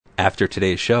After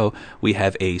today's show, we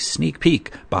have a sneak peek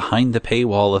behind the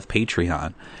paywall of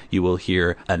Patreon. You will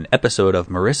hear an episode of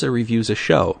Marissa Reviews a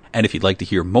Show. And if you'd like to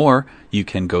hear more, you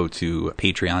can go to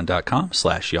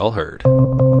patreon.com/y'allheard.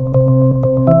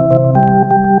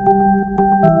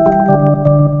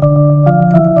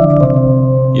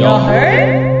 Y'all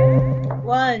heard?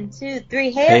 1, 2,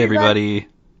 3. Hey everybody.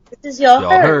 This is Y'all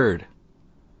Heard. Heard.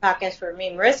 Podcast where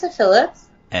me, Marissa Phillips,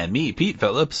 And me, Pete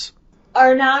Phillips,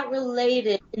 are not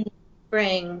related in the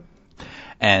spring.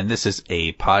 And this is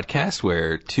a podcast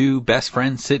where two best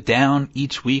friends sit down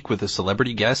each week with a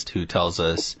celebrity guest who tells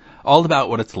us all about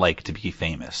what it's like to be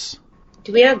famous.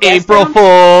 Do we have guests? April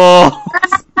Fool!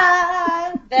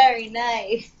 Very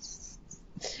nice.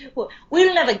 We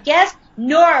don't have a guest,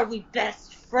 nor are we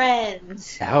best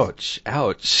friends. Ouch,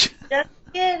 ouch. Just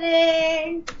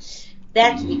kidding.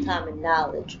 That should be common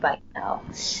knowledge by now.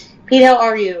 Pete, how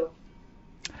are you?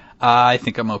 I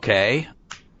think I'm okay.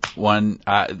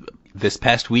 This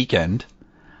past weekend,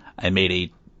 I made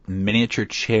a miniature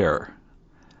chair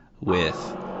with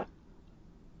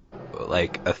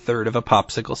like a third of a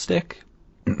popsicle stick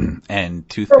and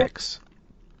toothpicks.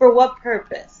 For what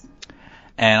purpose?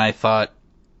 And I thought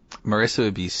Marissa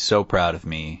would be so proud of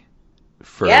me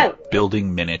for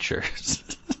building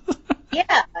miniatures.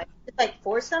 Yeah, like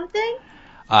for something?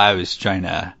 I was trying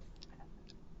to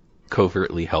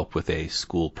covertly help with a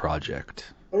school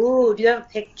project. Ooh, do you have a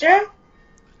picture?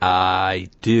 I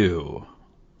do,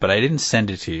 but I didn't send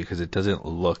it to you because it doesn't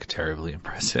look terribly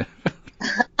impressive.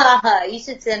 You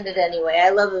should send it anyway. I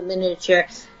love a miniature,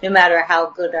 no matter how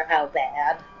good or how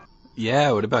bad.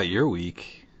 Yeah, what about your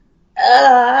week?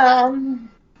 I'm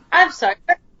sorry.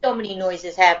 There's so many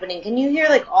noises happening. Can you hear,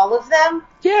 like, all of them?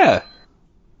 Yeah.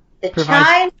 The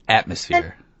Provides chime.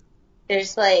 atmosphere.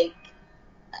 There's, like,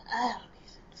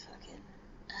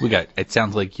 It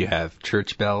sounds like you have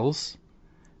church bells.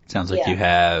 It sounds like you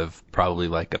have probably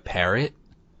like a parrot.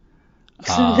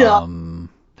 No.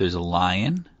 There's a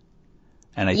lion.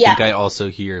 And I think I also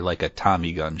hear like a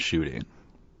Tommy gun shooting.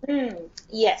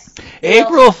 Yes.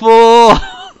 April Fool!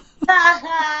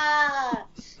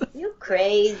 You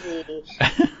crazy.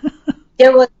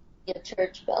 There was a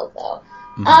church bell, though.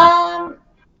 Mm-hmm.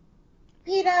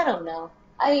 Pete, I don't know.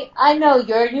 I know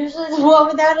you're usually the one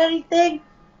without anything.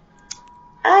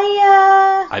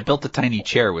 I built a tiny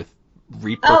chair with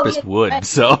repurposed wood,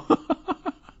 so.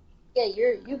 Yeah,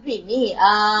 you beat me.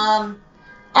 I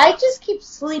just keep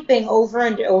sleeping over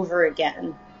and over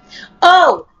again.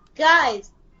 Oh, guys,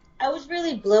 I was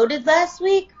really bloated last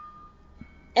week,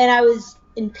 and I was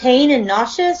in pain and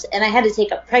nauseous, and I had to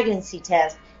take a pregnancy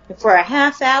test. And for a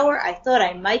half hour, I thought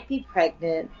I might be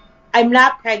pregnant. I'm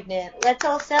not pregnant. Let's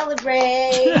all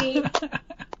celebrate.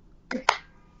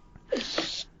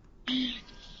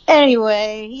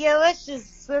 Anyway,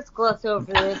 let's gloss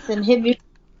over this and hit Music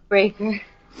Breaker.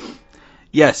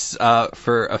 Yes,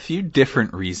 for a few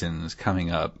different reasons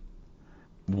coming up.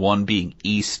 One being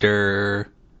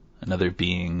Easter, another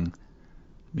being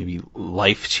maybe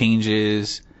life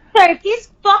changes. Sorry, if these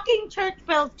fucking church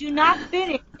bells do not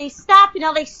finish, they stop and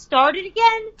now they started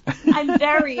again, I'm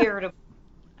very irritable.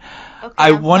 Okay,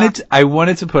 I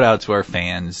wanted to put out to our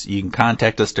fans, you can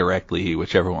contact us directly,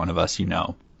 whichever one of us you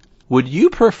know. Would you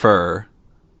prefer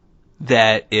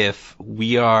that if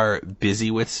we are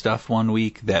busy with stuff one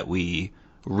week that we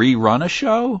rerun a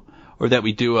show, or that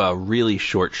we do a really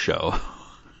short show?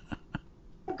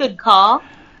 Good call.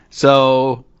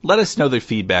 So let us know the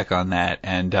feedback on that,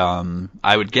 and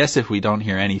I would guess if we don't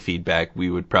hear any feedback, we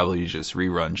would probably just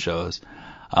rerun shows.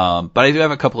 But I do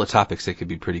have a couple of topics that could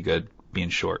be pretty good being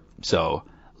short, so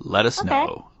let us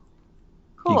know.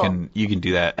 Cool. You can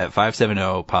do that at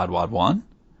 570-PODWAD1.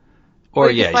 Or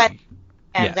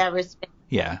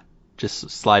just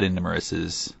slide into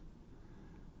Marissa's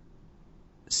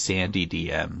sandy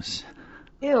DMs.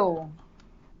 Ew.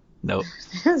 Nope.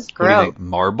 This is gross.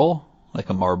 Marble? Like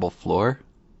a marble floor?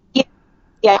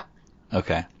 Yeah.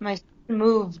 Okay. My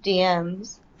smooth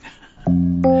DMs.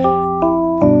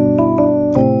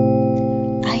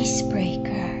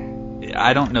 Icebreaker.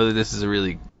 I don't know that this is a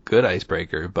really good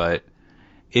icebreaker, but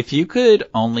if you could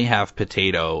only have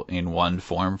potato in one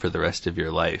form for the rest of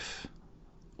your life,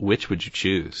 which would you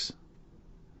choose?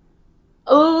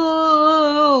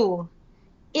 Ooh,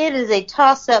 it is a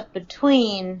toss-up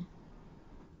between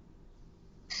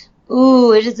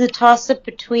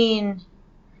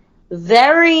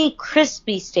very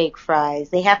crispy steak fries.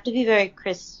 They have to be very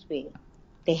crispy.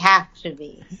 They have to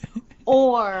be.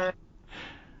 Or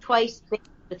twice baked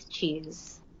with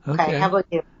cheese. Okay, how about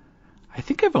you? I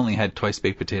think I've only had twice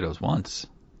baked potatoes once.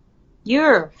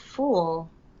 You're a fool.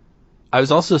 I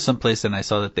was also someplace and I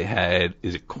saw that they had,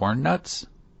 is it corn nuts?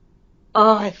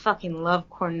 Oh, I fucking love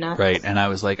corn nuts. Right, and I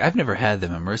was like, I've never had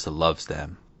them, and Marissa loves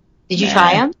them. Did you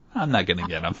try them? I'm not gonna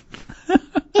get them.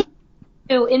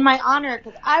 In my honor,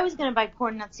 because I was gonna buy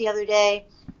corn nuts the other day,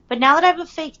 but now that I have a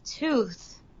fake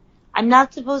tooth, I'm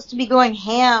not supposed to be going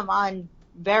ham on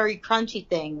very crunchy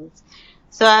things.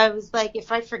 So I was like,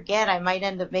 if I forget, I might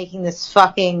end up making this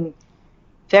fucking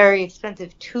very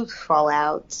expensive tooth fall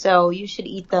out. So you should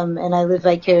eat them, and I live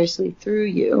vicariously through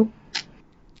you.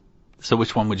 So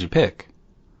which one would you pick?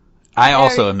 I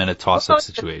also am in a toss-up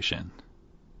situation.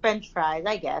 French fries,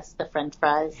 I guess. The French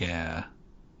fries. Yeah.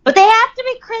 But they have to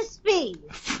be crispy.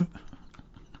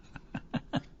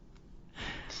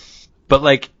 But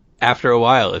like, after a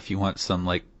while, if you want some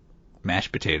like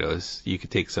mashed potatoes, you could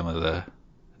take some of the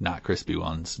not crispy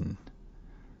ones. And...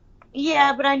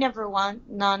 Yeah, but I never want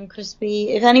non-crispy.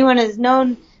 If anyone has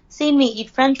seen me eat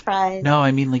French fries. No,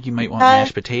 I mean like you might want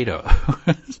mashed potato.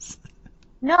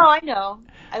 No, I know.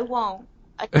 I won't.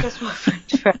 I just want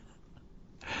French fries.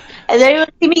 As anyone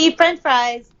see me eat French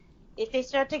fries, if they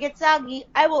start to get soggy,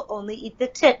 I will only eat the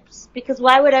tips. Because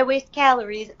why would I waste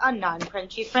calories on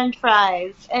non-crunchy French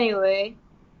fries? Anyway.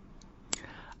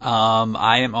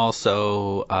 I am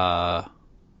also,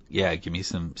 give me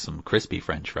some crispy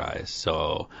French fries.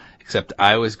 So, except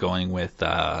I was going with,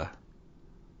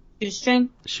 Shoestring?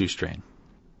 Shoestring.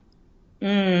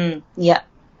 Yeah.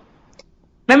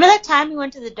 Remember that time we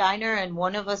went to the diner and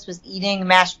one of us was eating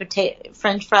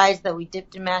French fries that we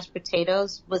dipped in mashed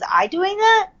potatoes? Was I doing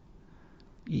that?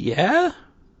 Yeah?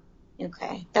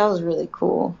 Okay, that was really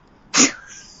cool.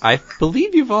 I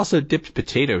believe you've also dipped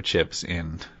potato chips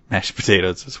in mashed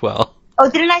potatoes as well. Oh,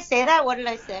 didn't I say that? What did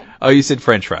I say? Oh, you said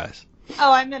French fries.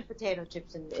 Oh, I meant potato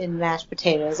chips in mashed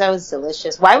potatoes. That was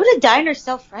delicious. Why would a diner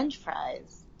sell French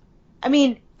fries? I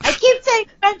mean, I keep saying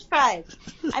French fries.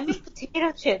 I mean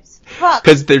potato chips. Fuck.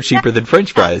 Because they're cheaper than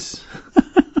French fries.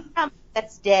 Not my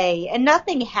best day, and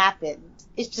nothing happened.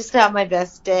 It's just not my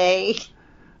best day.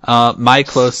 My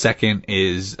close second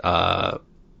is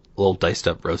little diced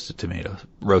up roasted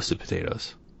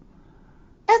potatoes.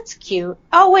 That's cute.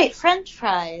 Oh wait, French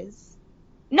fries.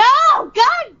 No,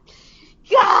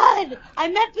 God, I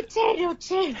meant potato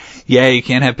chips. Yeah, you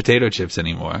can't have potato chips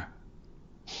anymore.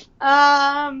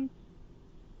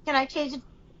 Can I change it?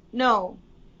 No.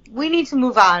 We need to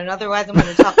move on, otherwise I'm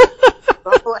going to talk about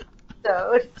the whole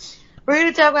episode. We're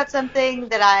going to talk about something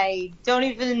that I don't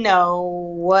even know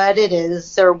what it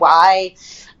is or why.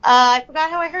 I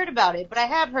forgot how I heard about it, but I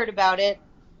have heard about it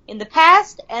in the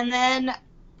past, and then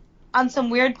on some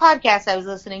weird podcast I was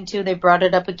listening to, they brought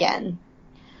it up again.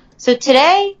 So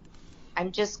today,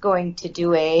 I'm just going to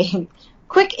do a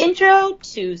quick intro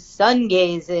to sun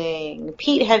gazing.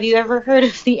 Pete, have you ever heard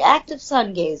of the act of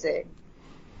sun gazing?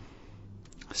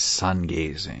 Sun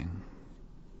gazing.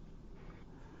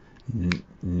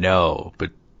 No,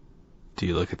 but do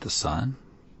you look at the sun?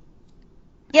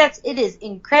 Yes, it is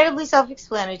incredibly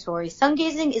self-explanatory. Sun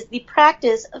gazing is the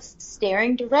practice of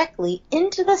staring directly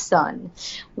into the sun,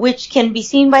 which can be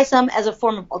seen by some as a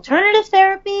form of alternative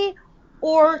therapy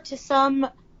or to some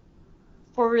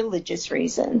for religious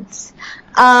reasons.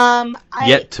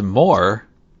 Yet to more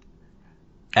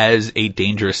as a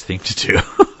dangerous thing to do.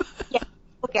 Yeah,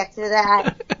 we'll get to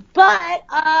that. But,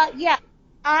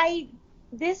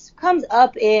 this comes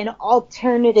up in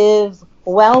alternative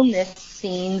wellness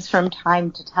scenes from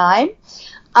time to time.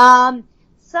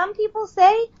 Some people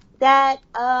say that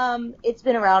it's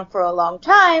been around for a long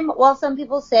time, while some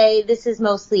people say this is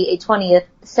mostly a 20th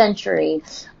century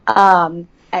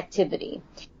activity.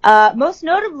 Most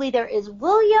notably, there is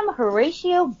William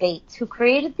Horatio Bates, who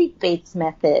created the Bates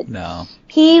method. No.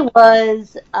 He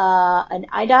was an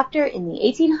eye doctor in the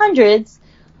 1800s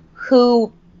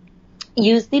who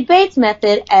used the Bates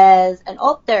method as an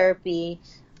alt therapy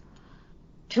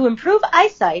to improve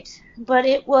eyesight, but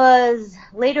it was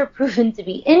later proven to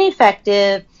be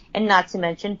ineffective and not to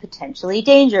mention potentially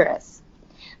dangerous.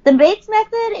 The Bates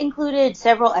method included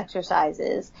several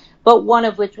exercises, but one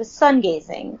of which was sun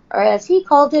gazing, or as he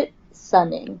called it,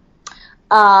 sunning.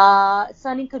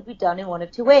 Sunning could be done in one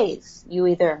of two ways. You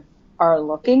either are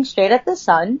looking straight at the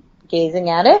sun, gazing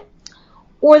at it,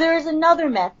 or there is another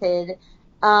method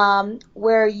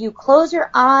where you close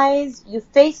your eyes, you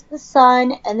face the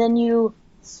sun, and then you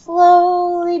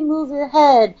slowly move your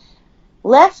head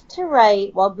left to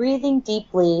right while breathing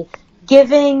deeply,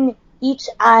 giving each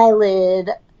eyelid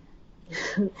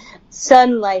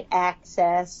sunlight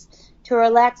access to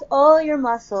relax all your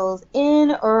muscles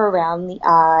in or around the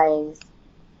eyes.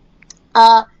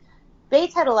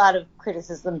 Bates had a lot of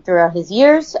criticism throughout his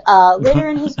years. Later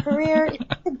in his career, it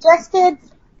suggested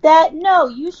that no,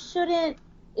 you shouldn't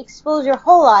expose your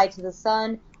whole eye to the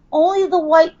sun, only the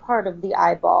white part of the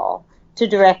eyeball to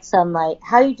direct sunlight.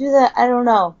 How you do that, I don't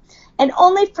know. And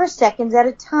only for seconds at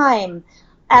a time,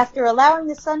 after allowing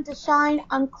the sun to shine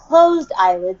on closed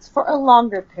eyelids for a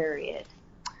longer period.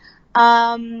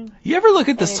 You ever look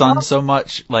at the sun so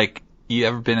much, like, you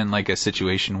ever been in, like, a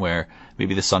situation where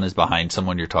maybe the sun is behind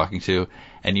someone you're talking to,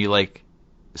 and you, like,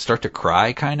 start to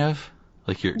cry, kind of?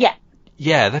 Like you're... Yeah.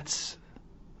 Yeah, that's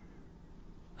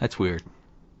weird.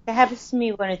 It happens to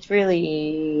me when it's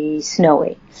really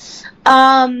snowy.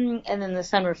 And then the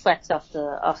sun reflects off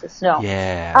the snow.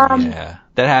 Yeah.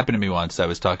 That happened to me once. I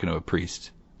was talking to a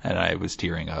priest, and I was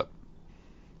tearing up.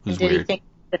 It was weird. Did he think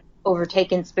it's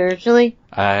overtaken spiritually?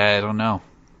 I don't know.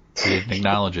 He didn't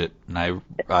acknowledge it, and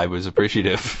I was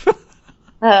appreciative.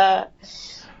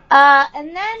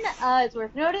 And then it's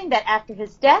worth noting that after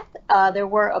his death, there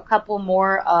were a couple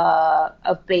more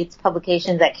of Bates'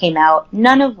 publications that came out,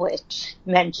 none of which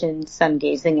mentioned sun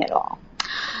gazing at all.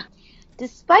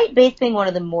 Despite Bates being one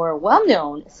of the more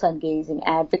well-known sun gazing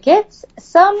advocates,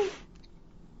 some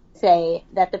say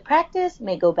that the practice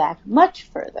may go back much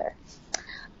further.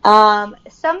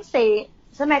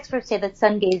 Some experts say that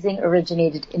sun gazing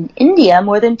originated in India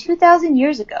more than 2,000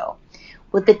 years ago,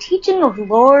 with the teaching of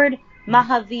Lord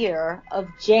Mahavir of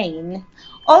Jain,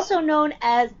 also known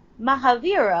as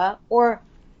Mahavira or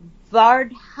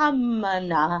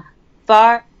Vardhamana.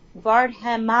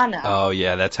 Vardhamana. Oh,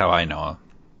 yeah, that's how I know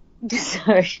him.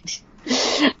 Sorry.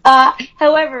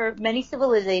 However, many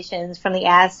civilizations, from the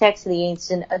Aztecs to the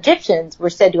ancient Egyptians, were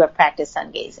said to have practiced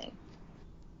sun gazing.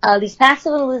 These past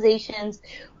civilizations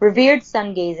revered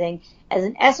sun gazing as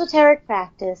an esoteric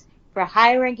practice for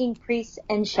high-ranking priests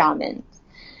and shamans,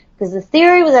 because the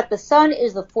theory was that the sun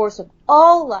is the force of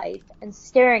all life, and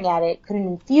staring at it could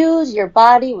infuse your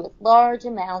body with large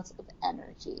amounts of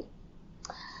energy.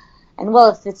 And well,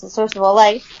 if it's the source of all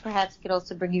life, perhaps it could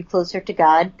also bring you closer to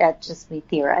God. That's just me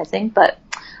theorizing. But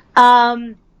now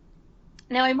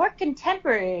a more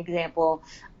contemporary example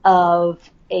of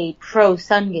a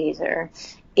pro-sun gazer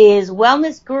is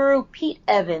wellness guru Pete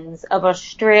Evans of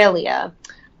Australia.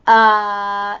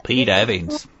 Pete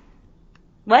Evans.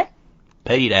 What?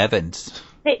 Pete Evans.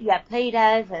 Pete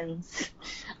Evans.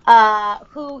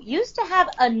 Who used to have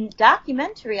a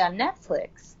documentary on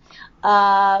Netflix.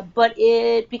 But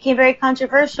it became very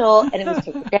controversial and it was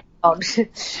taken down.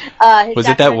 Was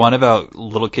it that one about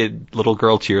little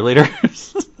girl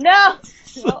cheerleaders? No,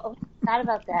 not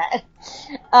about that.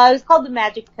 It was called The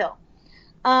Magic Pill.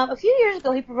 A few years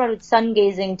ago, he promoted sun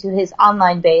gazing to his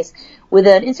online base with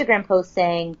an Instagram post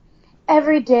saying,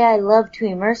 "Every day I love to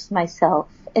immerse myself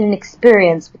in an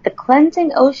experience with the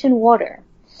cleansing ocean water,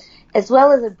 as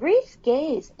well as a brief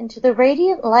gaze into the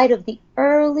radiant light of the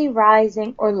early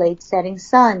rising or late setting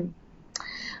sun.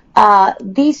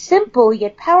 These simple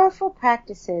yet powerful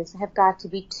practices have got to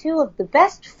be two of the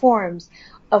best forms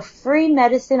of free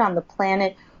medicine on the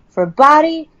planet for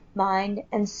body, mind,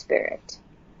 and spirit."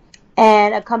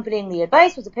 And accompanying the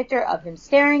advice was a picture of him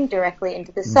staring directly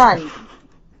into the sun.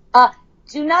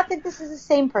 Do not think this is the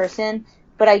same person,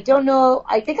 but I don't know.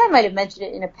 I think I might have mentioned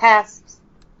it in a past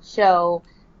show.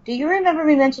 Do you remember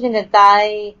me mentioning a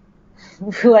guy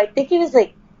who I think he was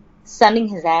like sunning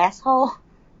his asshole?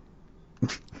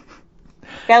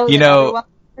 That was one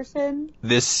person.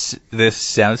 This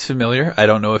sounds familiar. I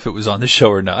don't know if it was on the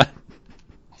show or not.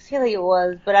 I feel like it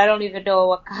was, but I don't even know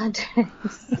what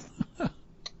context.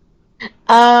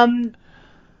 And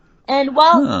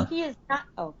while he is not...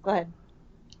 Oh, go ahead.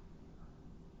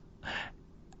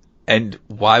 And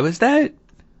why was that?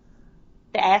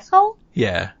 The asshole?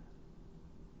 Yeah.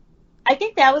 I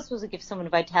think that was supposed to give someone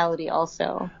vitality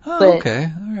also. Oh, but, okay.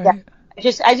 All right.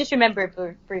 Yeah, I just remember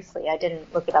it briefly. I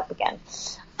didn't look it up again.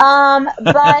 But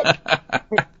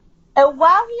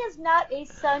while he is not a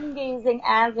sun-gazing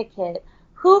advocate,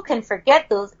 who can forget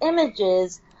those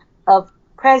images of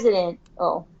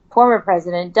former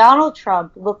President Donald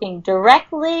Trump looking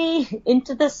directly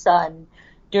into the sun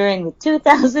during the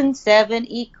 2007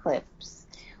 eclipse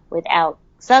without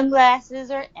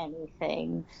sunglasses or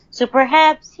anything. So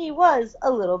perhaps he was a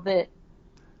little bit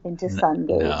into sun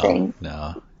gazing.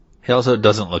 No. He also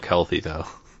doesn't look healthy, though.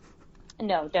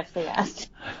 No, definitely not.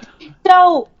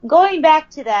 So, going back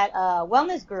to that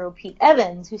wellness guru, Pete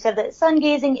Evans, who said that sun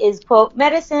gazing is, quote,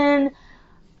 medicine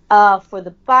for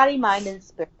the body, mind, and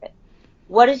spirit.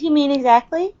 What does he mean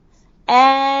exactly?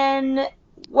 And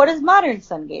what does modern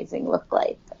sun gazing look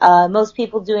like? Most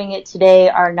people doing it today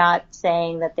are not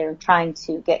saying that they're trying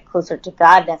to get closer to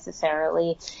God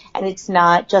necessarily, and it's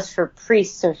not just for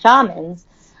priests or shamans.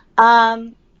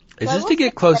 Is this to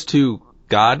get close to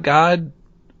God,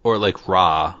 or like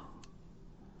Ra?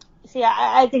 See,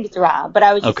 I think it's Ra, but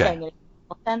I was just saying it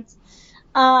sense.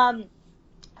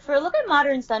 For a look at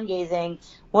modern sun gazing,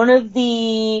 one of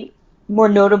the more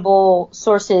notable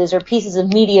sources or pieces of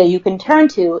media you can turn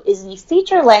to is the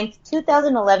feature-length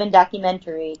 2011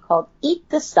 documentary called Eat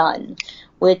the Sun,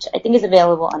 which I think is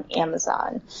available on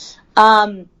Amazon.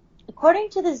 According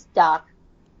to this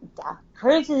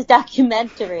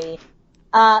documentary,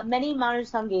 many modern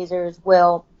sun gazers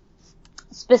will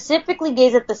specifically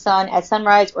gaze at the sun at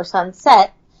sunrise or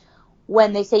sunset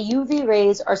when they say UV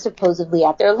rays are supposedly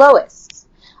at their lowest.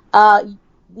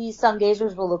 These sun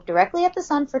gazers will look directly at the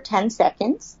sun for 10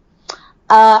 seconds.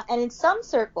 And in some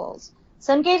circles,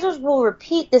 sun gazers will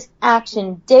repeat this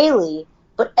action daily,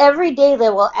 but every day they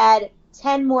will add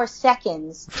 10 more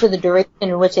seconds to the duration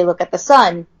in which they look at the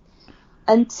sun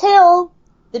until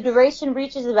the duration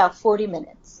reaches about 40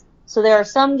 minutes. So there are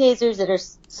some sun gazers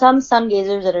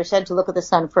that are said to look at the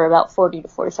sun for about 40 to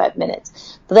 45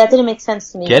 minutes. But that didn't make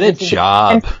sense to me. Get a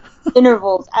job.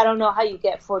 Intervals. I don't know how you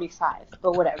get 45,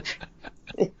 but whatever.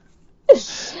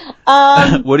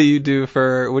 What do you do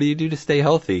to stay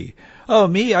healthy? Oh,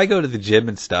 me, I go to the gym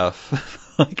and stuff.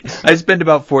 I spend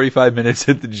about 45 minutes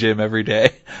at the gym every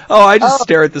day. Oh, I just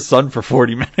stare at the sun for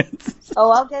 40 minutes.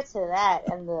 I'll get to that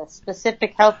and the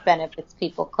specific health benefits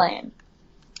people claim.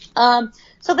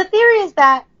 So the theory is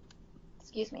that,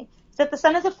 the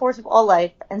sun is a force of all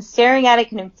life, and staring at it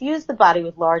can infuse the body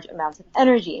with large amounts of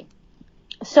energy.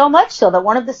 So much so that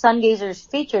one of the sun gazers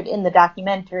featured in the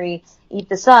documentary Eat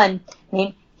the Sun,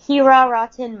 named Hira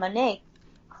Ratan Manek,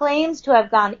 claims to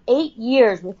have gone 8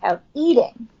 years without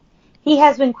eating. He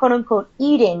has been, quote-unquote,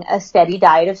 eating a steady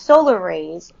diet of solar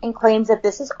rays and claims that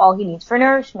this is all he needs for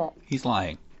nourishment. He's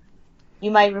lying.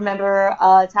 You might remember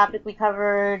a topic we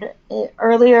covered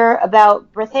earlier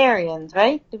about breatharians,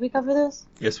 right? Did we cover this?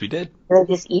 Yes, we did. They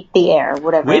just eat the air,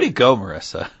 whatever. Way to go,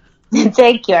 Marissa.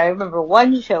 Thank you. I remember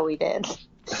one show we did.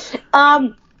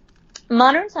 Modern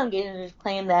sun gazers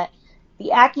claim that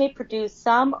the act may produce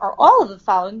some or all of the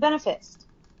following benefits.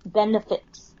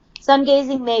 Sun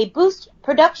gazing may boost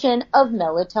production of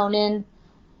melatonin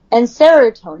and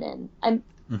serotonin.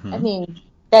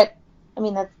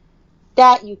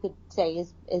 That you could say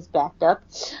is backed up.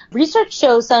 Research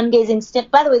shows sun gazing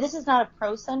by the way, this is not a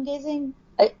pro sun gazing.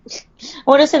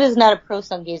 What I said is not a pro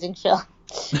sun gazing show.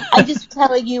 I'm just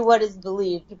telling you what is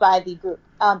believed by the group.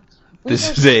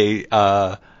 This is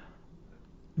a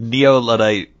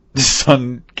neo-Luddite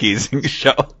sun gazing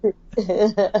show.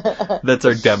 That's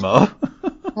our demo.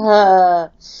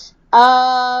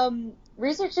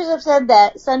 Researchers have said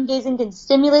that sun gazing can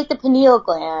stimulate the pineal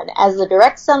gland as the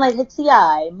direct sunlight hits the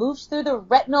eye, moves through the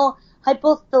retinal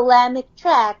hypothalamic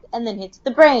tract, and then hits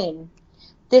the brain.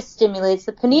 This stimulates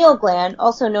the pineal gland,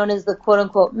 also known as the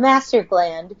quote-unquote master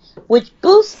gland, which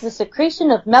boosts the secretion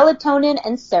of melatonin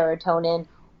and serotonin,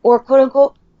 or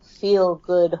quote-unquote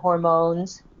feel-good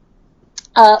hormones.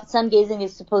 Sun gazing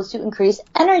is supposed to increase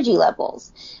energy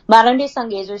levels. Modern-day sun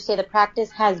gazers say the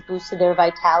practice has boosted their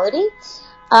vitality.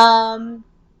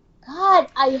 God,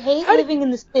 I hate living in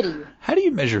the city. How do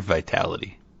you measure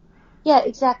vitality? Yeah,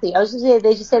 exactly. I was just saying,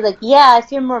 they just say I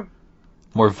feel more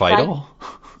vital?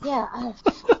 Yeah.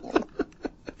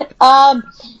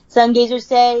 Sun gazers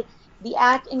say the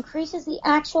act increases the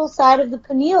actual side of the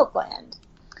pineal gland.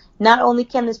 Not only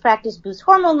can this practice boost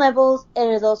hormone levels,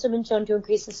 it has also been shown to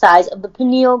increase the size of the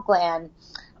pineal gland.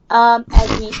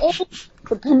 As we age,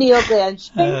 the pineal gland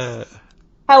shrinks.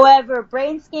 However,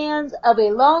 brain scans of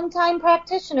a longtime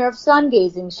practitioner of sun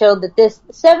gazing showed that this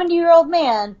 70-year-old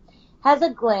man has a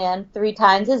gland 3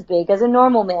 times as big as a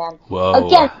normal man. Whoa.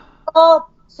 Again,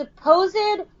 all supposed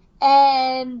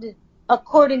and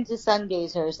according to sun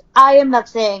gazers. I am not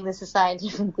saying this is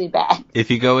scientifically bad. If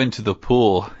you go into the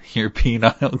pool, your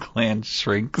pineal gland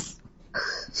shrinks.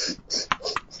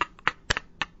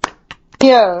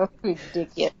 You're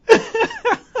ridiculous.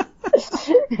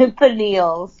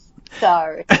 Pineals.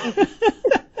 Sorry.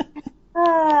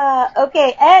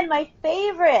 Okay, and my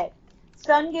favorite.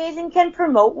 Sun gazing can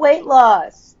promote weight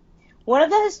loss. One of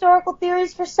the historical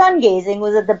theories for sun gazing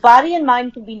was that the body and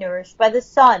mind can be nourished by the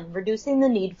sun, reducing the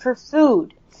need for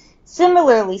food.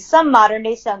 Similarly, some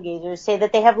modern-day sun gazers say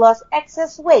that they have lost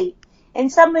excess weight,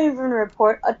 and some even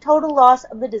report a total loss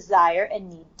of the desire and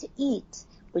need to eat,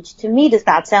 which to me does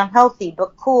not sound healthy,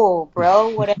 but cool, bro.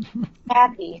 Whatever.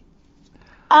 Happy.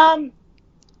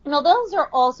 Now, those are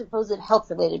all supposed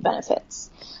health-related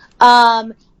benefits.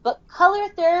 But color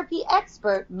therapy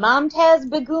expert Momtaz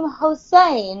Begum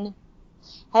Hossein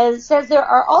says there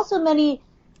are also many,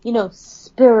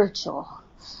 spiritual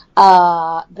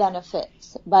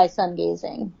benefits by sun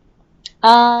gazing.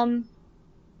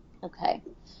 Okay.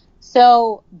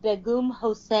 So Begum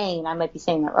Hossein, I might be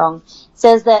saying that wrong,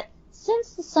 says that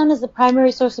since the sun is the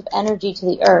primary source of energy to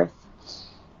the Earth,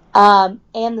 and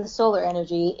the solar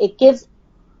energy, it gives...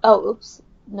 Oh, oops.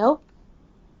 Nope.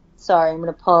 Sorry, I'm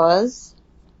going to pause.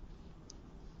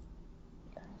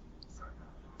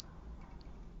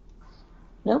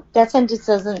 Nope, that sentence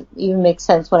doesn't even make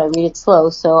sense when I read it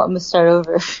slow, so I'm going to start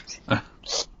over.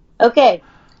 Okay.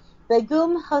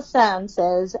 Begum Hassan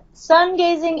says, sun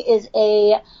gazing is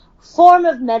a form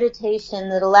of meditation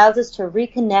that allows us to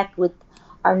reconnect with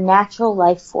our natural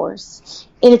life force.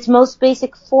 In its most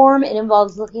basic form, it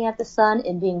involves looking at the sun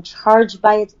and being charged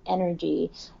by its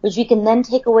energy, which we can then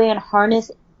take away and harness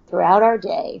throughout our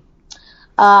day.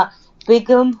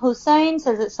 Begum Hussain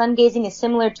says that sun gazing is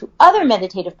similar to other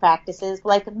meditative practices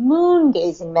like moon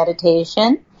gazing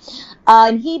meditation.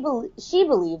 And she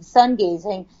believes sun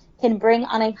gazing can bring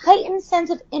on a heightened sense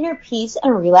of inner peace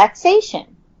and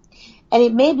relaxation. And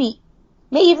it may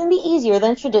even be easier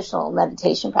than traditional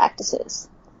meditation practices.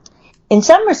 In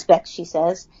some respects, she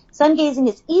says, sun gazing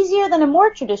is easier than a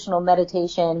more traditional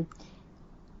meditation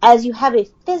as you have a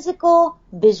physical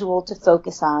visual to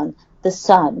focus on, the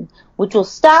sun, which will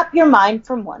stop your mind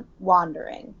from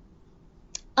wandering.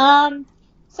 I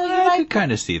could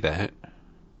kind of see that.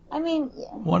 I mean,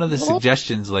 one of the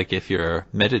suggestions, like if you're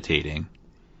meditating,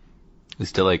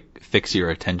 is to like fix your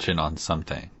attention on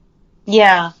something.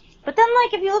 Yeah, but then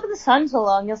like if you look at the sun so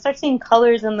long, you'll start seeing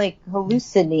colors and like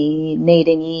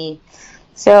hallucinating-y.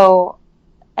 So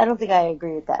I don't think I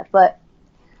agree with that. But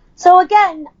so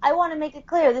again, I want to make it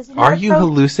clear: this is not. Are you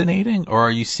hallucinating, or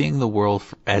are you seeing the world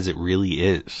as it really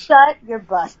is? Shut your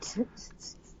butt.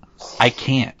 I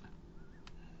can't.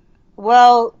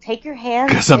 Well, take your hands.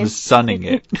 Because I'm sunning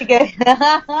it.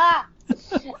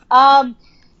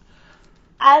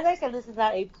 As I said, this is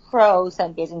not a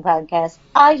pro-sun gazing podcast.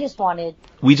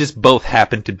 We just both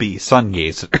happen to be sun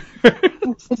gazers.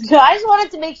 So I just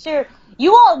wanted to make sure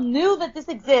you all knew that this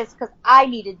exists because I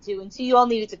needed to, and so you all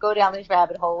needed to go down this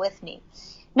rabbit hole with me.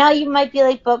 Now you might be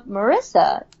like, but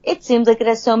Marissa, it seems like it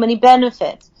has so many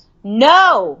benefits.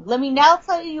 No! Let me now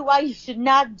tell you why you should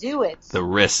not do it. The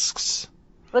risks.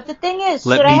 But the thing is,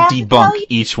 let me debunk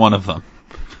each one of them.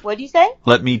 What do you say?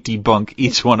 Let me debunk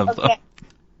each one of them.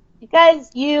 You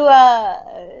guys,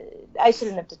 I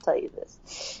shouldn't have to tell you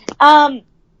this.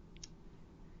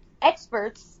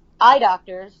 Experts, eye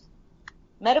doctors,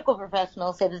 medical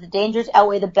professionals say that the dangers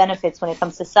outweigh the benefits when it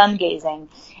comes to sun gazing,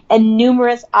 and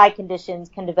numerous eye conditions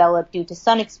can develop due to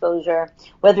sun exposure,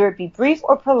 whether it be brief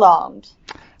or prolonged.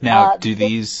 Now, do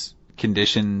these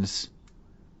conditions,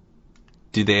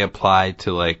 do they apply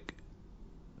to like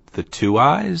the two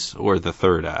eyes or the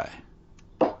third eye?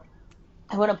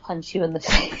 I want to punch you in the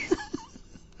face.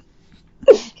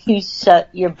 You shut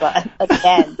your butt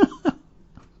again.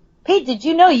 Pete, did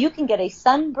you know you can get a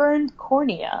sunburned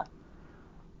cornea?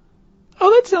 Oh,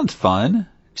 that sounds fun.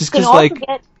 Just because, like...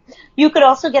 You could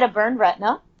also get a burned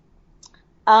retina.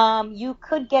 You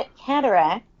could get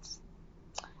cataracts.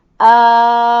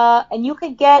 And you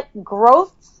could get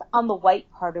growths on the white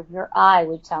part of your eye,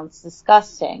 which sounds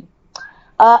disgusting.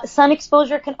 Sun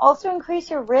exposure can also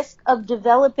increase your risk of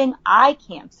developing eye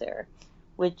cancer,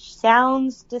 which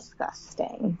sounds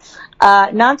disgusting.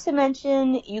 Not to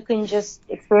mention, you can just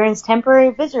experience temporary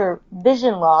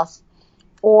vision loss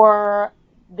or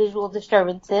visual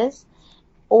disturbances,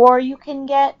 or you can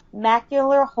get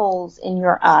macular holes in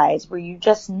your eyes where you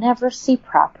just never see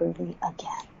properly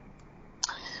again.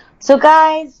 So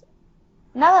guys,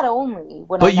 not only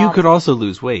would But you could also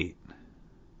lose weight.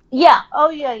 Yeah. Oh,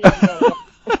 yeah.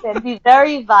 It's going to be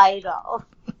very vital.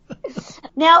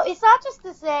 Now, it's not just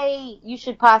to say you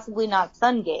should possibly not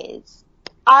sun gaze.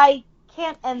 I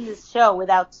can't end this show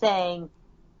without saying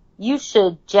you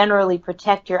should generally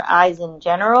protect your eyes in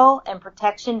general, and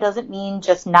protection doesn't mean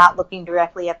just not looking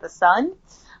directly at the sun.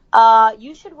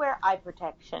 You should wear eye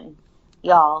protection,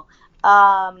 y'all.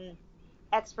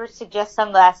 Experts suggest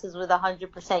sunglasses with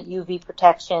 100% UV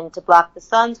protection to block the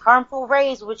sun's harmful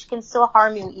rays, which can still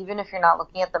harm you even if you're not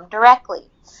looking at them directly.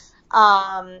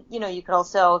 You could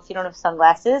also, if you don't have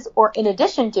sunglasses, or in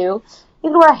addition to, you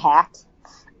can wear a hat,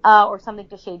 or something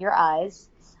to shade your eyes,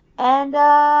 and,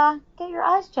 get your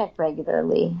eyes checked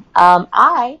regularly.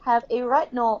 I have a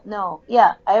retinal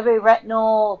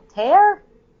tear,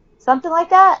 something like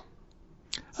that.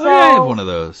 Oh, yeah, I have one of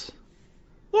those.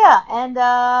 Yeah, and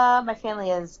my family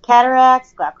has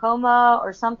cataracts, glaucoma,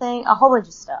 or something, a whole bunch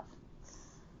of stuff.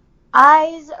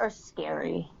 Eyes are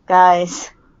scary, guys.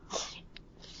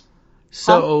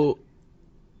 So,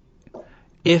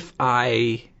 if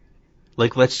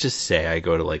let's just say I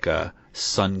go to like a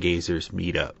sun gazers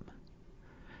meetup.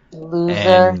 Loser.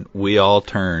 And we all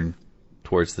turn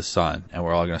towards the sun, and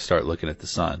we're all going to start looking at the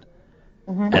sun.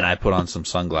 Mhm. and I put on some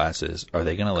sunglasses, are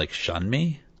they gonna like shun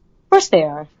me? Of course they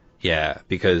are. Yeah,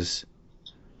 because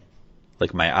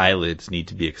like my eyelids need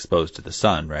to be exposed to the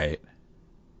sun, right?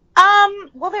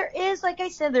 Well, there is, like I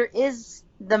said, there is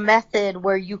the method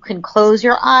where you can close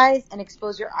your eyes and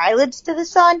expose your eyelids to the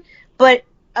sun, but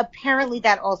apparently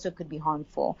that also could be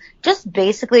harmful. Just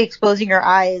basically exposing your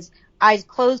eyes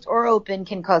closed or open,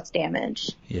 can cause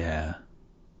damage. Yeah.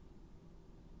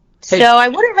 So Hey. I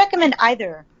wouldn't recommend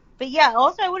either. But yeah,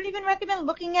 also I wouldn't even recommend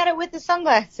looking at it with the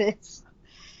sunglasses.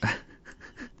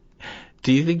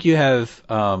 Do you think you have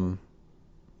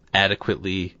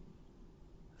adequately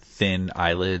thin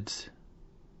eyelids?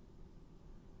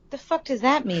 The fuck does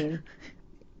that mean?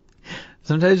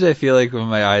 Sometimes I feel like when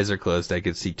my eyes are closed, I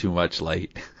can see too much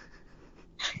light.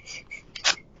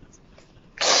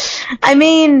 I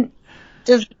mean,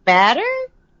 does it matter?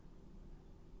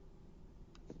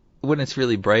 When it's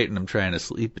really bright and I'm trying to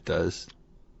sleep, it does.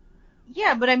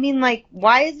 Yeah, but I mean, like,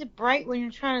 why is it bright when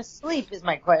you're trying to sleep is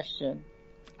my question.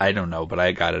 I don't know, but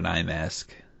I got an eye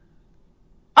mask.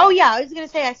 Oh yeah, I was gonna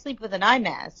say I sleep with an eye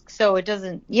mask, so it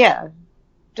doesn't, yeah.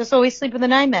 Just always sleep with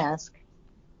an eye mask.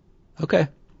 Okay.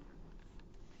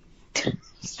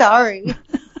 Sorry.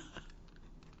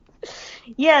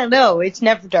 Yeah, no, it's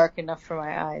never dark enough for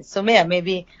my eyes. So yeah,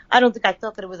 maybe, I don't think I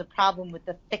thought that it was a problem with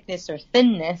the thickness or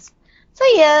thinness. So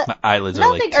yeah, My eyelids are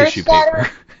like nothing tissue earth-shattering.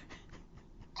 paper.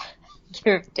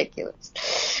 You're ridiculous.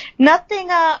 Nothing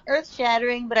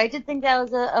earth-shattering, but I did think that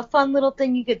was a fun little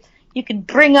thing you could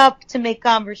bring up to make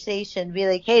conversation. Be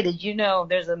like, hey, did you know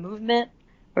there's a movement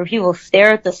where people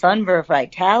stare at the sun for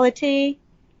vitality?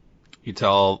 You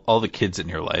tell all the kids in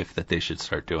your life that they should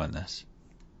start doing this.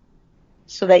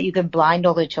 So that you can blind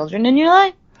all the children in your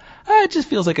life? It just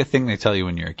feels like a thing they tell you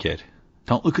when you're a kid.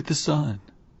 Don't look at the sun.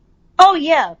 Oh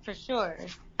yeah, for sure.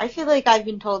 I feel like I've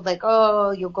been told like,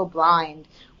 oh, you'll go blind,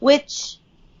 which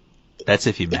That's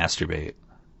if you masturbate.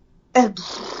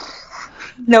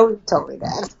 no one told me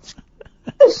that.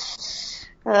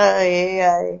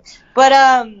 Yeah. But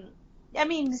I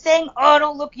mean, saying, oh,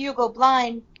 don't look, you go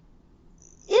blind.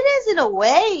 It is in a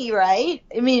way, right?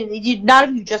 I mean, not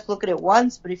if you just look at it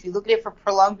once, but if you look at it for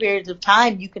prolonged periods of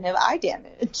time, you can have eye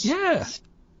damage. Yeah.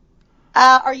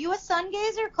 Are you a sun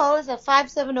gazer? Call us at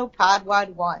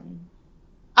 570-POD-WAD-1.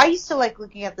 I used to like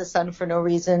looking at the sun for no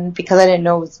reason because I didn't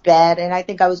know it was bad, and I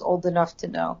think I was old enough to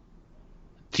know.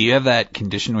 Do you have that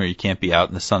condition where you can't be out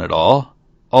in the sun at all?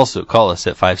 Also, call us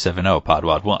at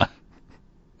 570-POD-WAD-1.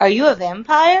 Are you a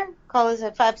vampire? Call us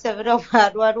at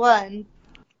 570-POD-WAD-1.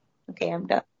 Okay, I'm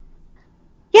done.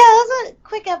 Yeah, that was a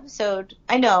quick episode.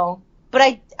 I know.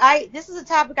 But I this is a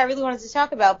topic I really wanted to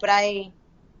talk about, but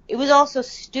it was also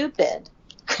stupid.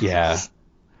 Yeah.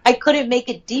 I couldn't make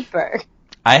it deeper.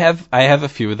 I have a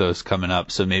few of those coming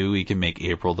up, so maybe we can make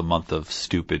April the month of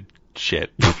stupid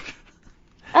shit.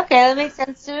 Okay, that makes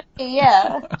sense to me,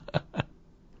 yeah.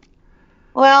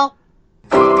 Well,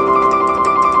 do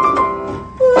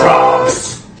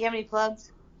you have any plugs?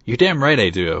 You're damn right I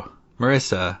do.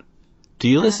 Marissa, do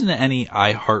you listen to any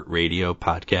iHeartRadio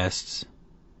podcasts?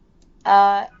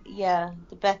 Yeah,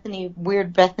 the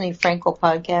weird Bethany Frankel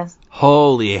podcast.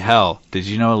 Holy hell. Did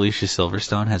you know Alicia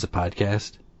Silverstone has a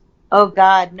podcast? Oh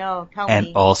God, no, tell me.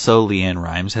 And also Leanne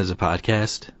Rimes has a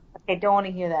podcast? Okay, don't want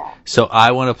to hear that. So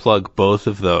I want to plug both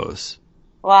of those.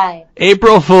 Why?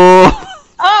 April Fool!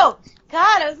 Oh,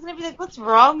 God, I was going to be like, what's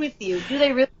wrong with you? Do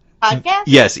they really podcast?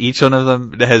 Yes, each one of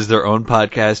them has their own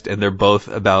podcast, and they're both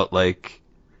about, like,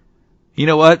 you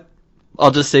know what?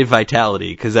 I'll just say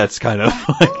vitality, because that's kind of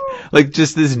like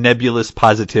just this nebulous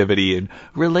positivity and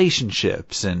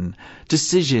relationships and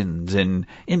decisions and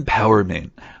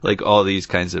empowerment, like all these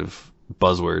kinds of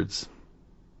buzzwords.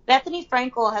 Bethany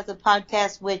Frankel has a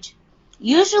podcast which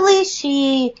usually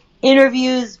she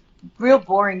interviews real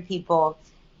boring people,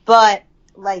 but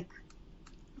like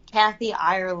Kathy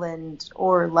Ireland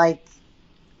or like,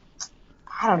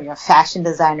 I don't know, a fashion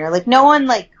designer, like no one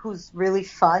like who's really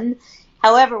fun.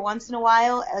 However, once in a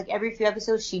while, like every few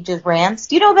episodes, she just rants.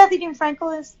 Do you know who Bethany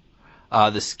Frankel is?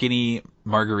 The skinny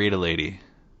margarita lady.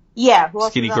 Yeah.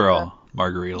 Skinny girl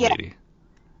margarita lady.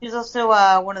 She's also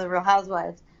one of the Real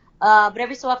Housewives. But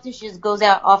every so often she just goes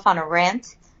off on a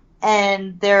rant,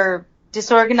 and they're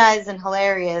disorganized and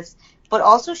hilarious. But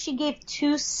also she gave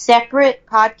 2 separate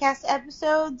podcast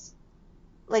episodes.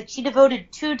 Like she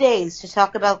devoted 2 days to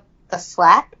talk about the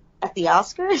slap at the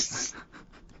Oscars.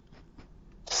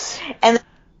 And the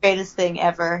greatest thing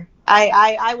ever.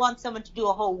 I want someone to do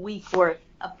a whole week worth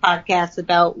of podcasts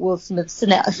about Will Smith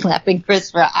slapping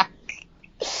Chris Rock.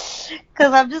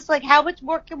 Because I'm just like, how much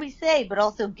more can we say? But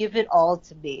also give it all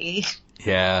to me.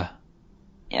 Yeah.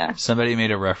 Yeah. Somebody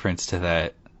made a reference to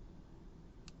that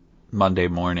Monday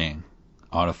morning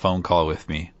on a phone call with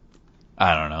me.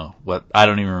 I don't know I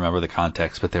don't even remember the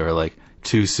context, but they were like,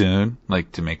 too soon,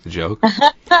 like to make the joke.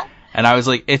 And I was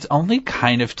like, it's only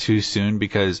kind of too soon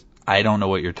because I don't know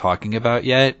what you're talking about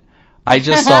yet. I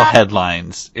just saw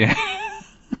headlines.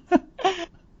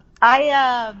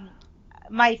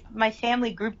 My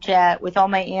family group chat with all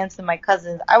my aunts and my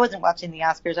cousins, I wasn't watching the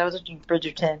Oscars, I was watching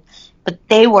Bridgerton, but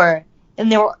they were,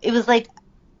 it was like,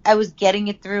 I was getting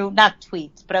it through, not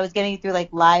tweets, but I was getting it through like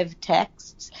live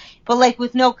texts, but like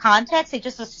with no context, they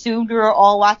just assumed we were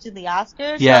all watching the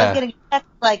Oscars. Yeah. So I was getting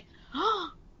texts like,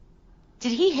 oh,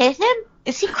 did he hit him?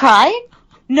 Is he crying?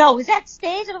 No, is that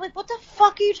staged? And I'm like, what the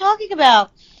fuck are you talking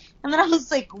about? And then I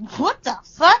was like, what the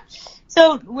fuck?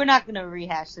 So we're not going to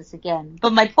rehash this again.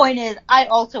 But my point is, I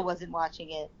also wasn't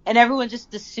watching it. And everyone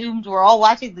just assumed we're all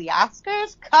watching the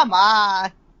Oscars? Come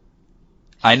on.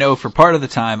 I know for part of the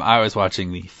time I was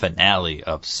watching the finale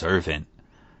of Servant,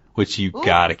 which you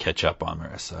gotta catch up on,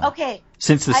 Marissa. Okay.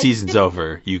 Since the season's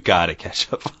over, you gotta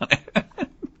catch up on it.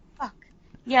 Fuck.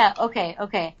 Yeah, okay.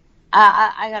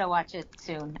 I gotta watch it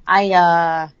soon.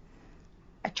 I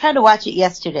tried to watch it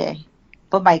yesterday,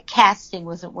 but my casting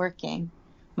wasn't working.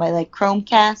 My like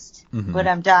Chromecast, but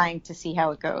I'm dying to see how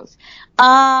it goes.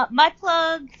 My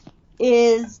plug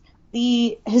is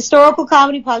the historical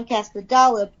comedy podcast, The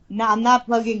Dollop. No, I'm not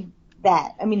plugging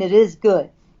that. I mean, it is good,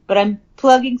 but I'm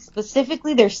plugging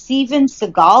specifically their Steven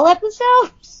Seagal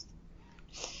episodes.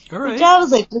 All right. Which I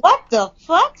was like, what the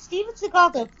fuck? Steven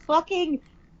Seagal, the fucking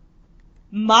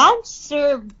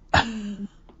monster,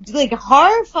 like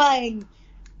horrifying.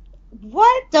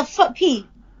 What the fuck, Pete?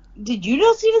 Did you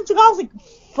know Steven Seagal's like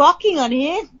fucking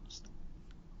unhinged?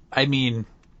 I mean,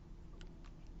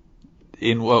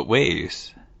 in what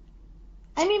ways?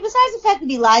 I mean, besides the fact that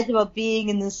he lies about being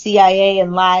in the CIA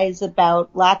and lies about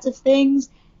lots of things,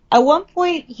 at one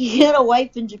point he had a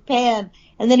wife in Japan,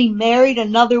 and then he married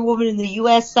another woman in the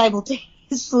U.S.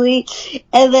 simultaneously,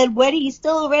 and then when he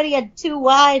still already had 2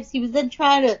 wives, he was then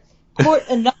trying to court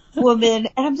another woman,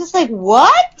 and I'm just like,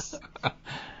 what?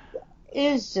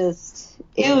 It was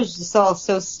just all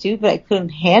so stupid, I couldn't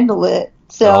handle it.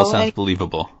 So, it all sounds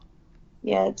believable.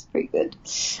 Yeah, it's pretty good.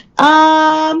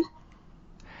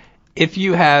 If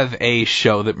you have a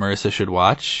show that Marissa should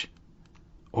watch,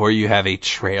 or you have a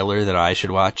trailer that I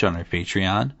should watch on our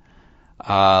Patreon,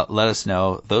 let us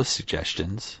know those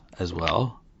suggestions as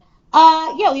well.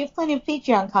 Yeah, we have plenty of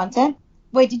Patreon content.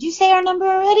 Wait, did you say our number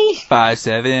already?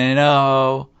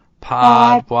 570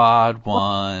 Pod Wad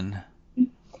 1.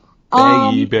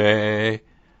 eBay.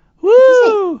 Woo!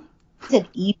 You said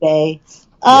eBay.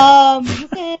 You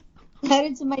can head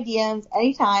into my DMs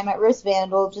anytime at Riss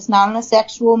Vandal, just not in a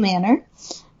sexual manner.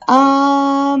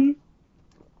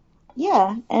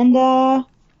 Yeah, and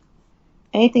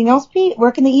anything else, Pete?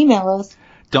 Where can they email us?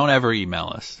 Don't ever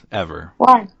email us, ever.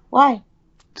 Why?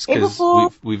 Just because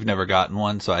we've never gotten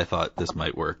one, so I thought this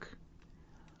might work.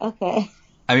 Okay.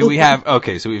 I mean, we have,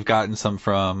 okay, so we've gotten some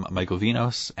from Michael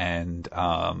Vinos, and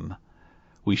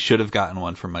we should have gotten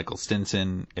one from Michael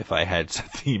Stinson if I had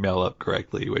set the email up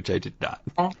correctly, which I did not.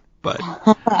 But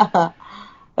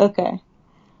okay.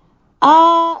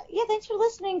 Yeah, thanks for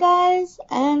listening, guys,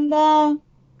 and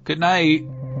good night.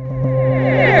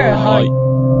 Bye.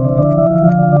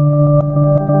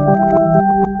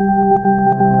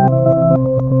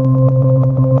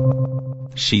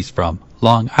 She's from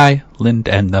Long Island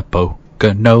and the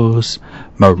Poconos.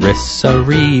 Marissa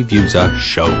reviews a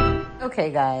show.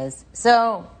 Okay, guys,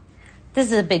 so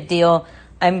this is a big deal.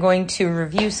 I'm going to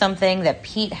review something that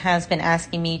Pete has been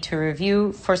asking me to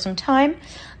review for some time.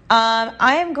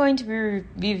 I am going to be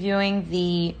reviewing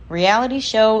the reality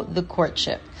show, The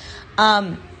Courtship.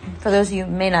 For those of you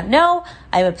who may not know,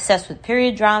 I'm obsessed with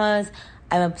period dramas.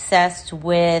 I'm obsessed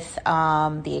with the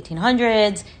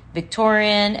 1800s,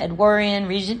 Victorian, Edwardian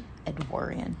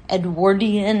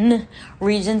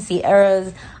Regency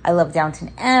eras. I love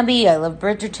Downton Abbey. I love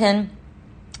Bridgerton.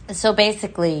 So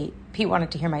basically, Pete wanted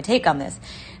to hear my take on this.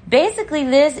 Basically,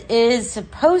 this is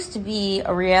supposed to be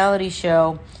a reality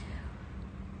show,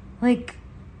 like,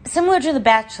 similar to The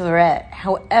Bachelorette.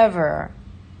 However,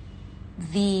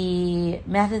 the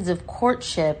methods of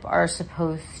courtship are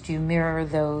supposed to mirror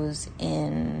those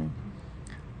in,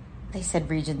 they said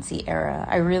Regency era.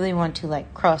 I really want to,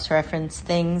 like, cross-reference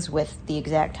things with the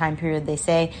exact time period they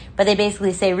say, but they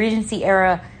basically say Regency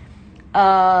era,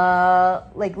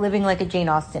 like living like a Jane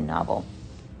Austen novel.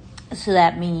 So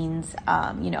that means,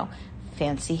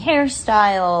 fancy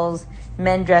hairstyles,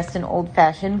 men dressed in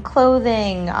old-fashioned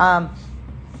clothing,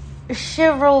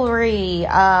 chivalry,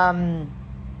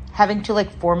 having to,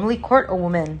 like, formally court a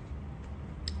woman.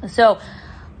 So,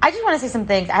 I just want to say some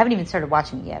things. I haven't even started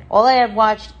watching it yet. All I have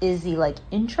watched is the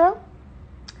intro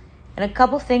and a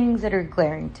couple things that are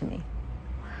glaring to me.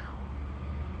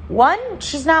 One,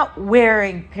 she's not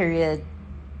wearing period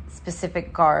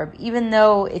specific garb, even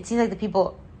though it seems like the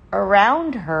people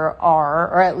around her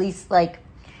are, or at least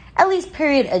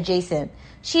period adjacent.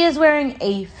 She is wearing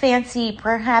a fancy,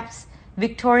 perhaps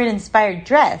Victorian inspired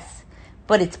dress,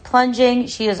 but it's plunging.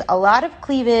 She has a lot of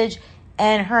cleavage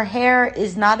and her hair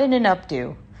is not in an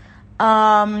updo.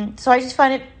 So I just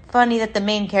find it funny that the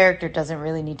main character doesn't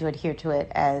really need to adhere to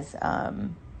it as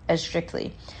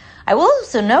strictly. I will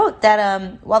also note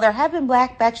that while there have been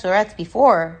black bachelorettes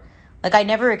before, I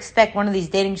never expect one of these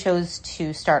dating shows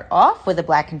to start off with a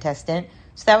black contestant.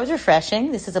 So that was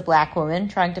refreshing. This is a black woman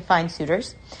trying to find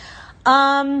suitors.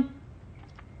 There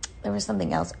was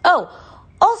something else. Oh,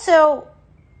 also,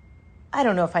 I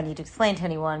don't know if I need to explain to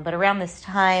anyone, but around this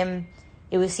time,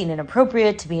 it was seen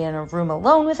inappropriate to be in a room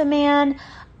alone with a man.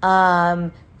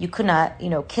 You could not,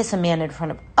 kiss a man in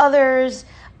front of others.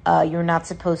 You're not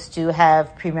supposed to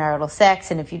have premarital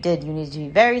sex, and if you did, you need to be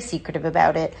very secretive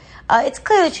about it. It's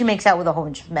clear that she makes out with a whole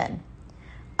bunch of men.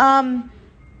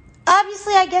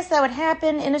 Obviously, I guess that would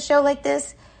happen in a show like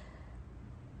this,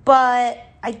 but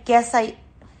I guess I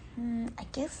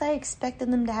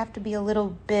expected them to have to be a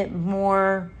little bit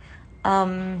more,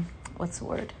 what's the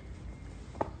word?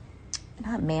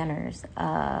 Not manners,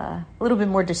 a little bit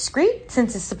more discreet,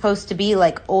 since it's supposed to be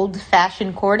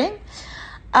old-fashioned courting.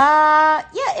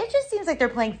 It just seems like they're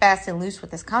playing fast and loose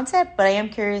with this concept, but I am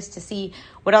curious to see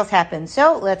what else happens.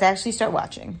 So let's actually start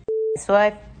watching. So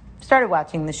I started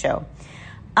watching the show.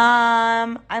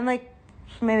 I'm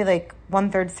maybe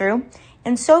 1/3 through.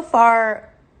 And so far,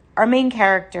 our main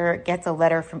character gets a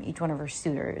letter from each one of her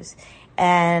suitors.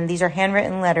 And these are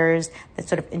handwritten letters that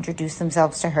sort of introduce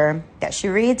themselves to her that she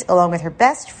reads along with her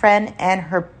best friend and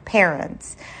her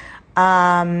parents.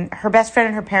 Her best friend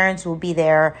and her parents will be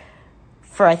there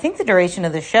for, I think, the duration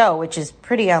of the show, which is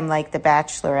pretty unlike The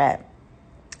Bachelorette.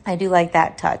 I do like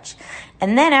that touch.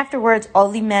 And then afterwards, all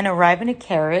the men arrive in a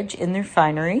carriage in their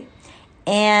finery,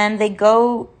 and they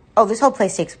go... Oh, this whole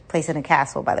place takes place in a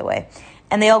castle, by the way.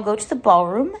 And they all go to the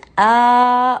ballroom,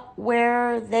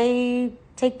 where they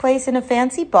take place in a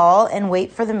fancy ball and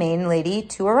wait for the main lady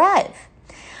to arrive.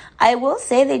 I will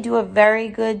say they do a very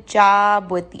good job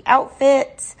with the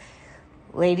outfits.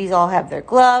 Ladies all have their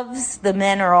gloves. The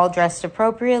men are all dressed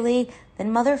appropriately.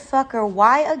 Then motherfucker,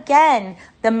 why again?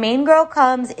 The main girl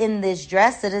comes in this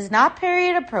dress that is not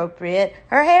period appropriate.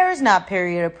 Her hair is not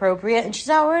period appropriate. And she's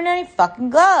not wearing any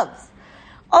fucking gloves.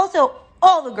 Also,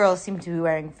 all the girls seem to be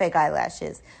wearing fake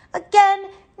eyelashes. Again,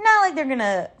 not like they're going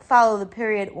to follow the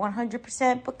period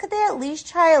 100%, but could they at least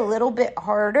try a little bit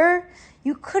harder?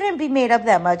 You couldn't be made up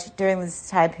that much during this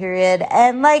time period.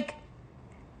 And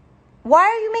why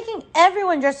are you making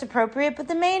everyone dress appropriate but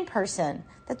the main person?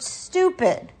 That's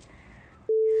stupid.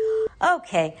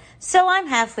 Okay, so I'm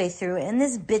halfway through, and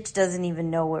this bitch doesn't even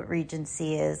know what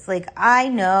Regency is. I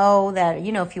know that,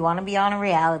 if you want to be on a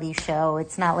reality show,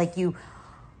 it's not like you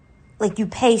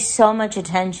pay so much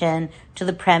attention to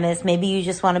the premise. Maybe you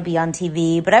just want to be on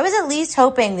TV. But I was at least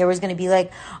hoping there was going to be a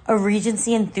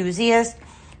Regency enthusiast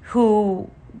who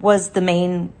was the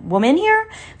main woman here.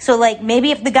 So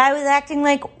maybe if the guy was acting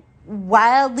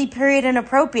wildly period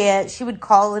inappropriate, she would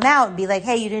call him out and be like,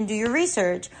 hey, you didn't do your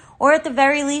research. Or at the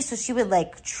very least, so she would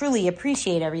truly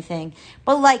appreciate everything.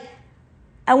 But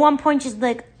at one point she's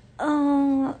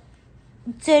oh,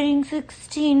 dating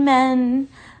 16 men.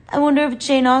 I wonder if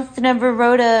Jane Austen ever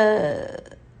wrote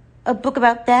a book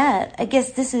about that. I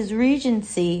guess this is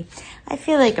Regency. I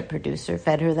feel like a producer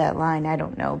fed her that line. I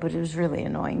don't know, but it was really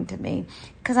annoying to me.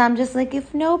 Because I'm just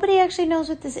if nobody actually knows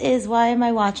what this is, why am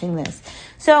I watching this?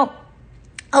 So,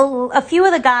 a few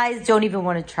of the guys don't even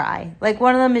want to try.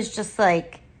 One of them is just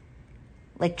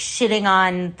shitting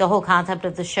on the whole concept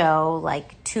of the show,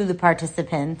 to the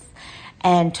participants.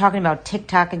 And talking about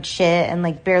TikTok and shit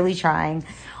and barely trying.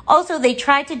 Also, they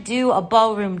tried to do a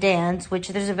ballroom dance, which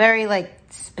there's a very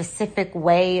specific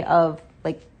way of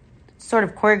sort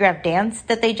of choreographed dance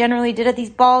that they generally did at these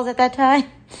balls at that time.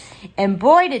 And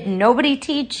boy, did nobody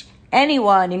teach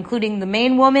anyone, including the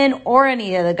main woman or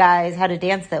any of the guys, how to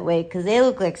dance that way, because they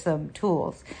look like some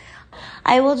tools.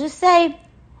 I will just say,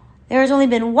 there has only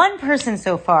been one person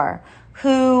so far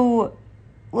who,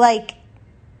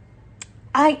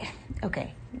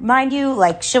 mind you,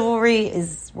 chivalry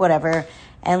is whatever,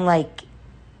 and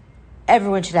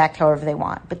everyone should act however they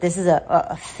want. But this is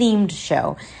a themed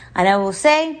show. And I will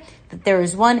say that there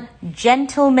is one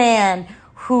gentleman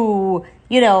who,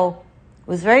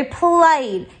 was very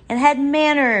polite and had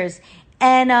manners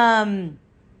and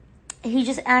he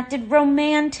just acted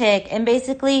romantic. And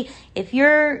basically, if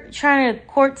you're trying to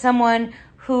court someone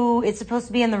who is supposed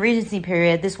to be in the Regency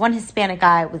period, this one Hispanic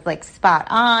guy was, like, spot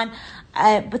on.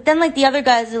 But then, like, the other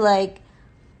guys are like,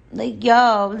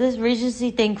 yo, this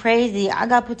Regency thing crazy. I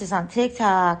gotta put this on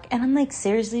TikTok. And I'm like,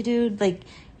 seriously, dude? Like,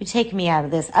 you're taking me out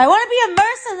of this. I want to be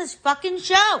immersed in this fucking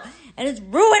show, and it's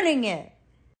ruining it.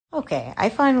 Okay, I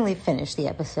finally finished the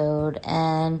episode,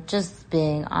 and just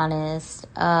being honest,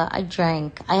 I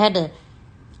drank. I had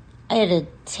to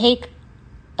take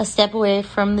a step away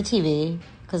from the TV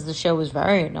because the show was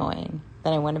very annoying.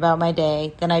 Then I went about my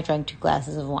day. Then I drank 2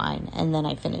 glasses of wine, and then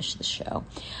I finished the show.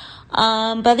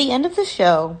 By the end of the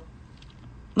show,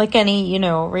 like any,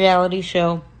 reality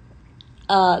show,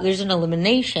 there's an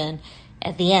elimination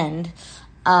at the end,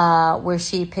 where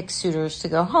she picks suitors to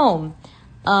go home.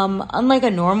 Unlike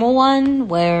a normal one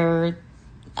where,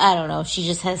 I don't know, she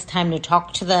just has time to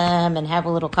talk to them and have a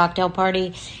little cocktail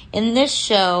party. In this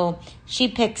show, she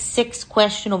picks 6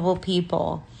 questionable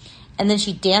people, and then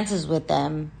she dances with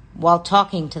them while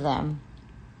talking to them.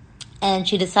 And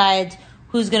she decides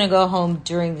who's going to go home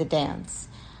during the dance,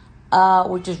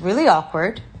 which is really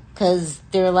awkward because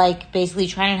they're, like, basically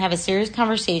trying to have a serious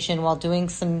conversation while doing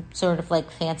some sort of,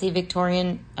 like, fancy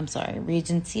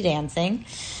Regency dancing.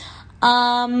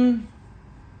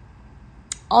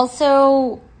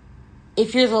 Also,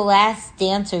 if you're the last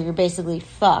dancer, you're basically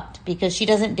fucked because she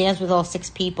doesn't dance with all 6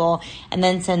 people and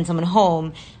then send someone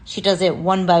home. She does it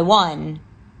one by one.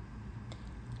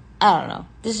 I don't know.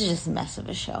 This is just a mess of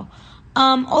a show.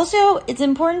 Also, it's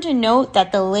important to note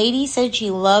that the lady said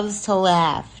she loves to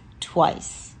laugh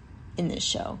twice in this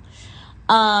show.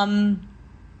 I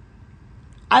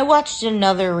watched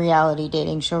another reality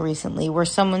dating show recently where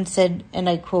someone said, and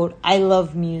I quote, "I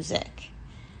love music."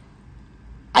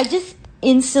 I just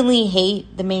instantly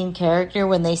hate the main character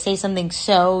when they say something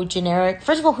so generic.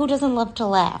 First of all, who doesn't love to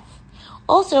laugh?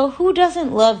 Also, who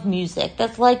doesn't love music?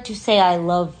 That's like to say I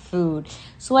love food.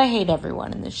 So I hate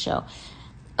everyone in this show.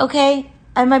 Okay,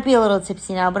 I might be a little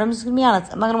tipsy now, but I'm just going to be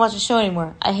honest. I'm not going to watch the show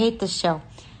anymore. I hate this show.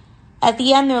 At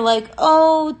the end, they're like,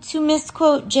 oh, to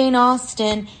misquote Jane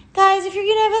Austen, guys, if you're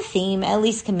going to have a theme, at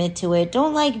least commit to it.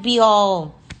 Don't, like, be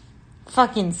all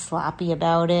fucking sloppy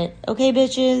about it. Okay,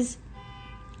 bitches?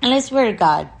 And I swear to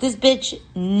God, this bitch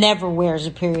never wears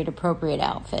a period-appropriate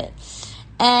outfit.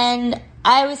 And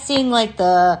I was seeing, like,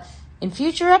 in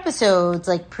future episodes,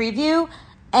 like, preview,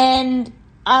 and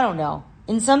I don't know.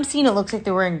 In some scene, it looks like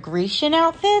they're wearing Grecian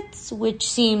outfits, which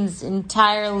seems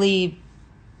entirely,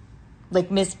 like,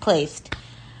 misplaced.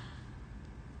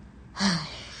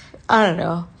 I don't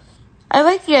know. I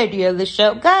like the idea of the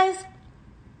show. Guys,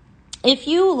 if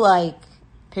you like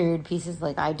period pieces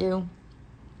like I do,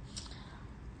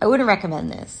 I wouldn't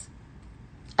recommend this.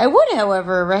 I would,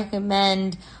 however,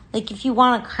 recommend, like, if you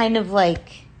want a kind of,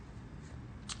 like,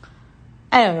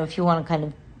 I don't know, if you want a kind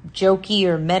of jokey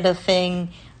or meta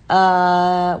thing,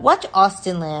 watch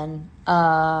Austenland,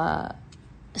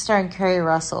 starring Kerry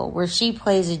Russell, where she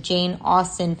plays a Jane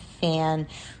Austen fan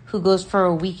who goes for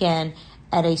a weekend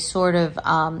at a sort of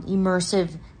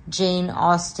immersive Jane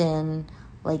Austen,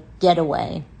 like,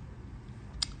 getaway,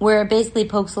 where it basically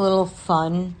pokes a little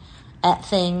fun at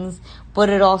things, but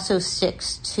it also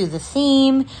sticks to the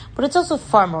theme, but it's also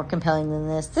far more compelling than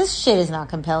this. This shit is not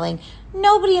compelling.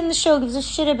 Nobody in the show gives a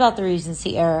shit about the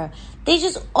Regency era. They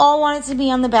just all wanted to be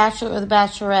on The Bachelor or The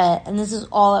Bachelorette, and this is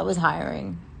all that was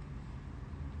hiring.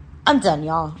 I'm done,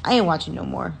 y'all. I ain't watching no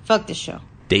more. Fuck this show.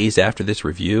 Days after this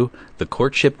review, The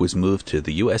Courtship was moved to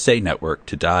the USA Network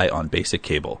to die on basic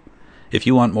cable. If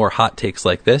you want more hot takes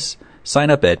like this,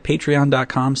 sign up at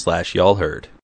patreon.com/y'allheard.